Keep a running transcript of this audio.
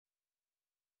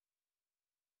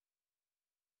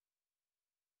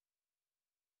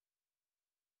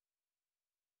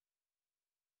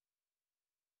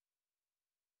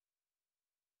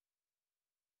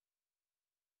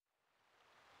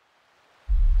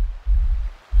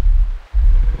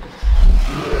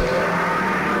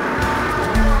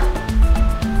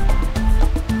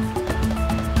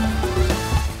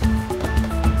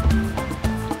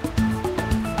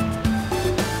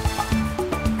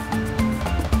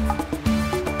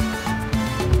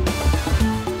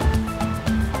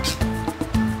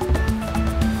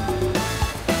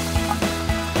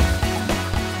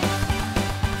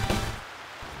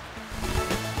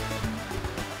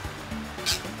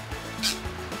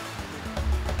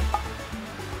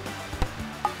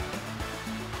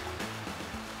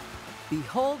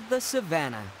Behold the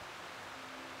savannah,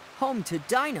 home to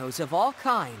dinos of all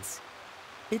kinds.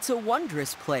 It's a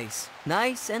wondrous place,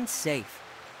 nice and safe,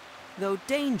 though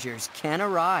dangers can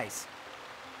arise.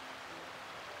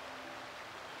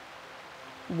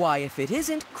 Why, if it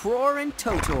isn't Cror and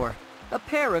Totor, a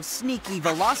pair of sneaky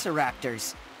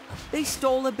velociraptors. They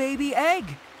stole a baby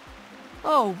egg.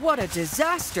 Oh, what a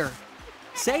disaster!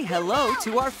 Say hello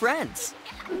to our friends.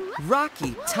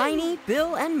 Rocky, Tiny,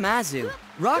 Bill, and Mazu.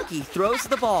 Rocky throws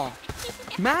the ball.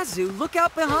 Mazu, look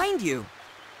out behind you.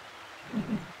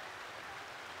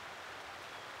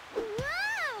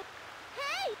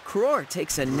 Cror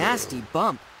takes a nasty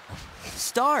bump.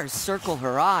 Stars circle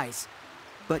her eyes.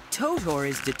 But Totor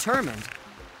is determined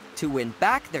to win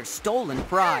back their stolen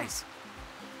prize.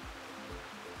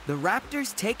 The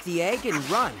raptors take the egg and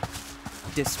run.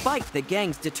 Despite the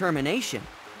gang's determination,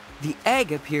 the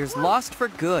egg appears lost for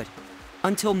good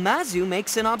until Mazu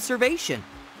makes an observation.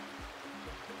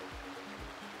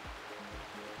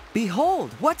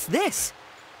 Behold, what's this?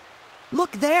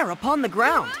 Look there upon the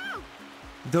ground.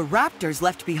 The raptors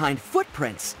left behind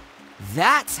footprints.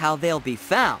 That's how they'll be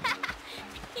found.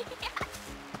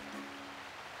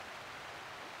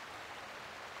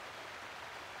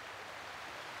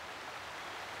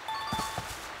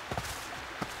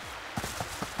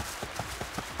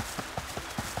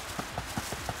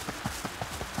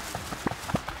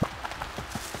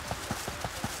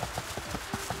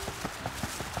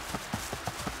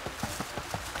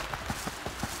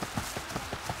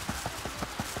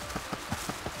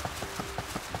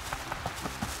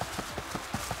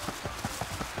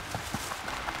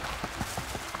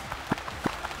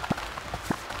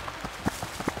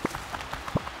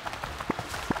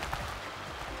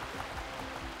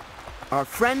 Our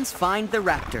friends find the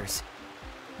raptors.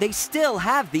 They still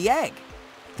have the egg.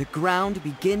 The ground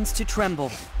begins to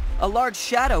tremble. A large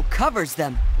shadow covers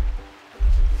them.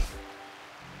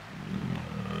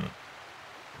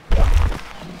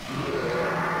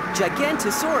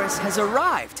 Gigantosaurus has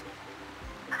arrived.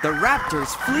 The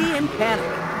raptors flee in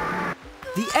panic.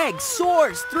 The egg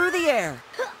soars through the air.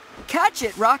 Catch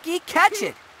it, Rocky, catch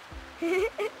it!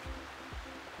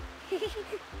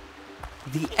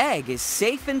 The egg is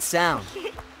safe and sound.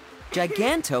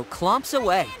 Giganto clomps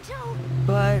away.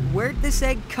 But where'd this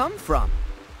egg come from?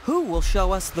 Who will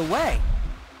show us the way?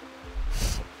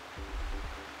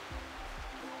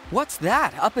 What's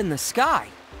that up in the sky?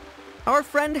 Our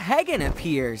friend Hagen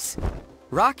appears.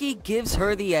 Rocky gives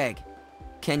her the egg.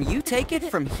 Can you take it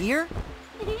from here?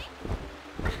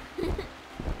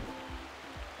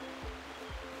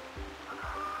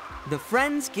 The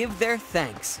friends give their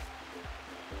thanks.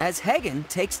 As Hagen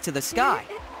takes to the sky,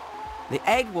 the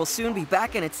egg will soon be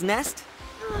back in its nest.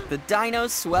 The dinos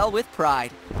swell with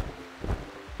pride.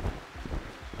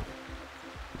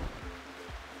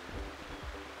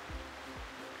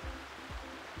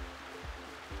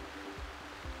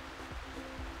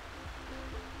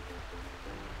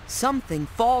 Something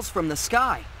falls from the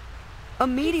sky. A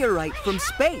meteorite from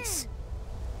space.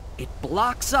 It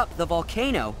blocks up the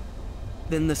volcano.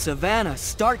 Then the savannah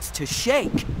starts to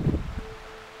shake.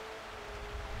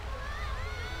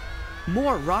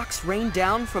 More rocks rain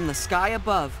down from the sky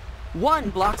above. One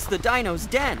blocks the dino's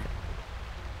den.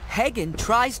 Hagen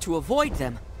tries to avoid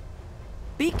them.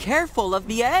 Be careful of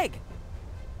the egg.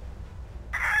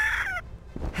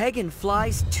 Hagen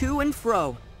flies to and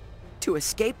fro to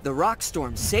escape the rock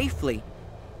storm safely.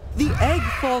 The egg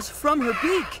falls from her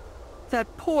beak.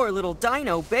 That poor little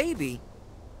dino baby.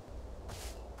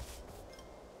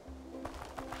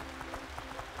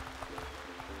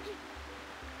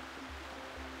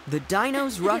 The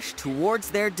dinos rush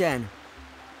towards their den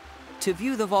to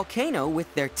view the volcano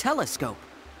with their telescope.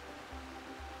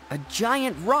 A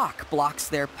giant rock blocks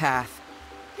their path.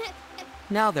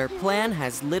 Now their plan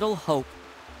has little hope.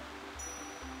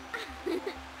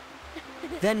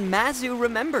 Then Mazu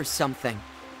remembers something.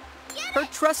 Her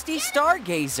trusty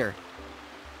stargazer.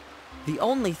 The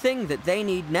only thing that they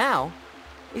need now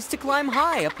is to climb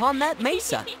high upon that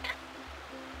mesa.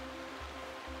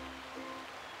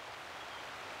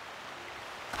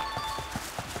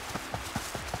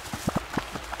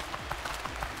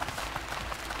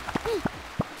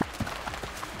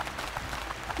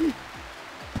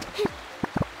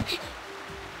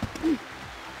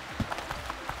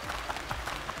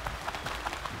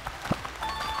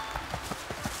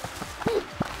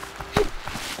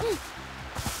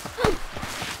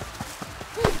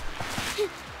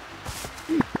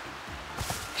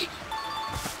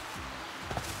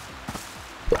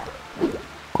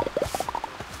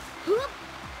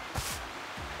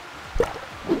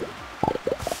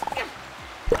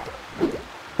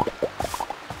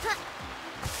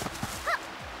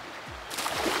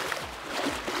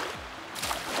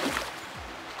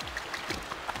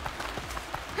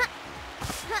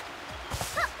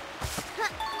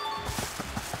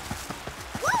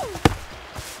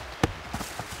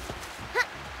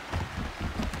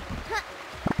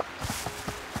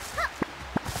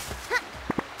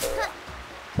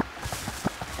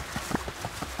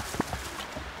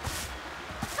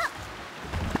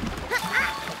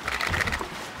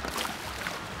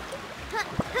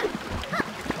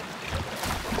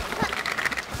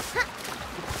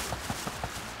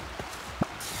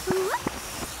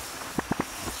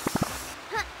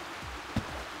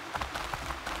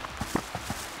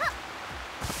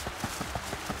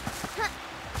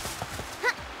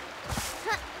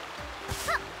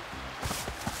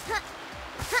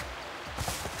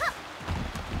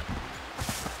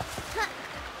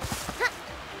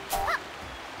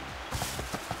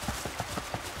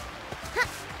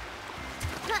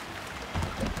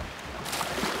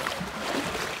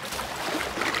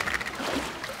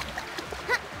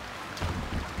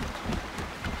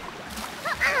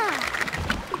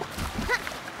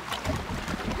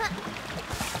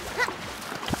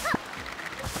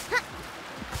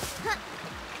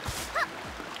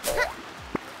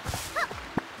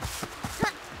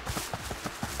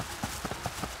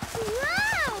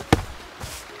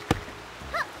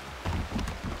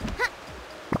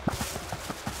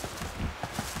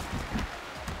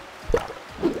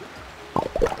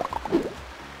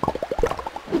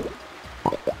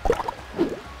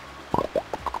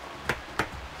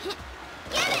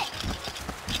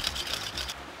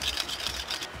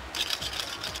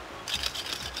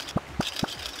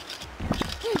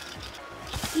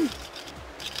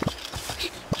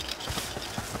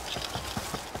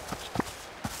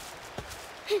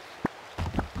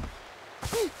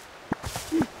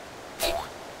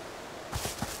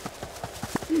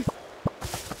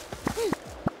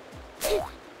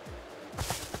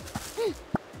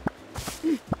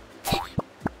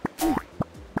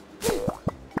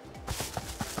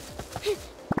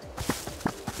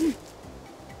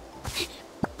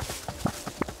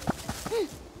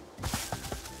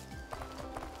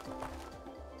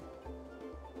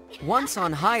 Once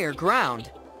on higher ground,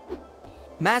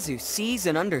 Mazu sees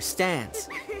and understands.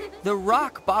 The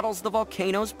rock bottles the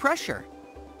volcano's pressure,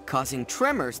 causing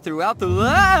tremors throughout the...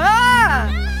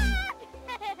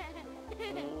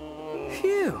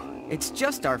 Phew, it's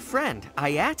just our friend,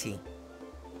 Ayati,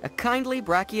 a kindly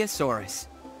brachiosaurus.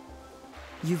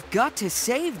 You've got to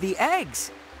save the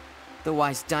eggs, the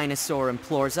wise dinosaur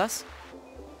implores us.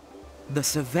 The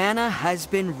savannah has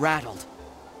been rattled.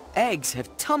 Eggs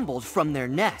have tumbled from their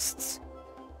nests.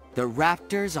 The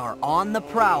raptors are on the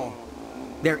prowl.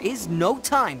 There is no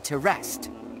time to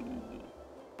rest.